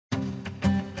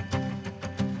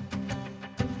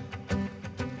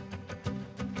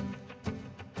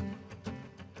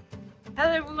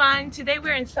Hello everyone! Today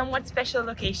we're in a somewhat special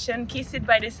location, kissed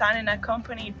by the sun and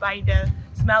accompanied by the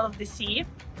smell of the sea.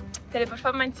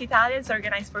 Teleperformance Italia has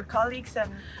organized for colleagues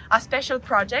a special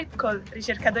project called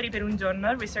Ricercatori per un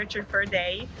giorno, Researcher for a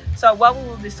Day. So what we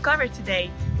will discover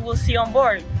today, we will see on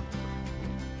board.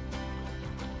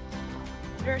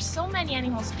 There are so many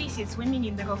animal species swimming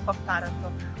in the Gulf of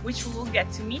Taranto, which we will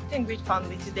get to meet and greet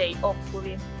fondly today,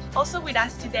 hopefully. Also with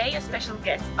us today, a special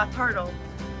guest, a turtle,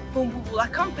 whom we will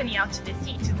accompany out to the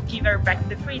sea to give her back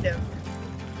the freedom.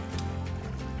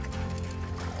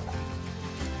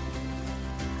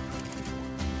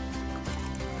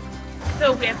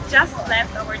 So we have just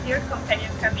left our dear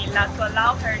companion Camilla to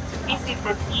allow her to visit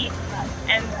the sea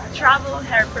and travel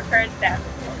her preferred depth.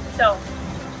 So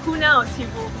who knows, he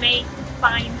may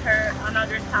find her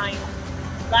another time.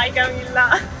 Bye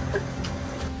Camilla!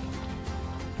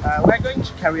 We're going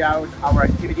to carry out our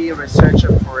activity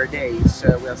Researcher for a Day.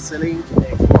 So we are sailing in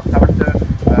the Gulf of Taranto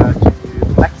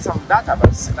to collect some data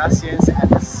about cetaceans and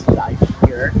the sea life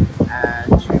here,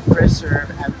 and to preserve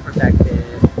and protect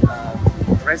the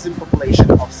resident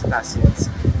population of cetaceans.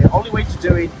 The only way to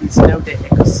do it is know the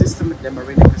ecosystem, the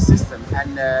marine ecosystem,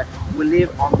 and we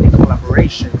live on the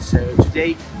collaboration. So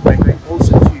today we're going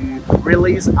also to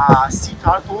release a sea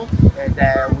turtle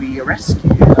that we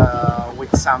rescued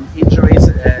with some injuries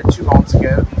 2 months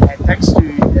ago, and thanks to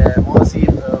Molasi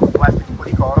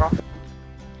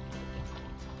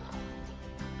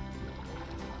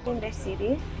in the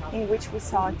city, in which we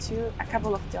saw a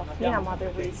couple of dolphins, a mother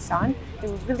with his son. They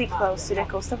were really close to the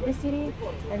coast of the city,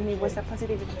 and it was a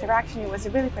positive interaction. It was a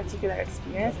really particular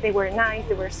experience. They were nice,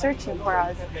 they were searching for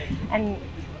us, and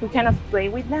we kind of play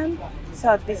with them.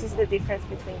 So this is the difference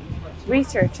between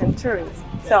research and tourism.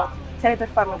 So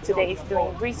Teleperformance today is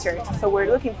doing research, so we're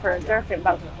looking for a dolphin,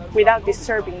 but without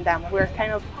disturbing them. We're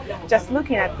kind of just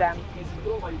looking at them.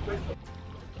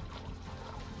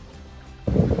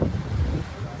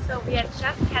 So we had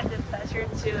just had the pleasure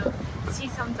to see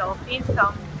some dolphins,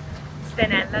 some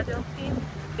Stenella dolphins.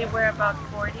 They were about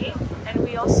 40, and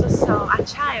we also saw a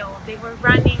child. They were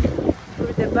running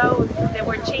through the boat, they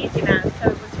were chasing us,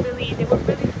 so they were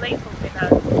really playful with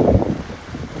us.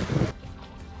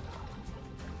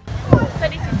 So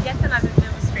this is yet another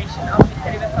demonstration of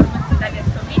Teleperformance Italia's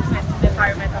commitment to the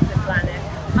environment of the planet.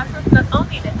 A proof not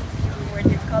only that we were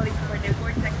these colleagues for the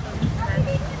work and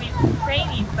commitment with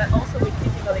training, but also with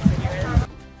physical experience.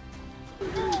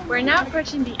 We're now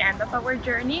approaching the end of our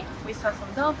journey. We saw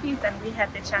some dolphins and we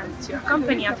had the chance to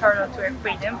accompany a turtle to her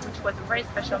freedom, which was a very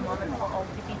special moment for all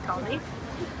TP colleagues.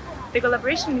 The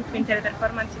collaboration between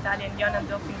Teleperformance Italia and Jonian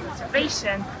Dolphin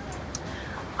Conservation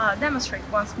demonstrates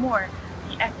once more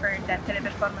the effort that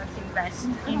Teleperformance invests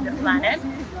in the planet,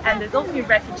 and the Dolphin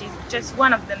Refuge is just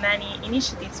one of the many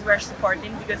initiatives we're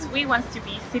supporting because we want to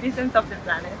be citizens of the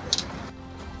planet.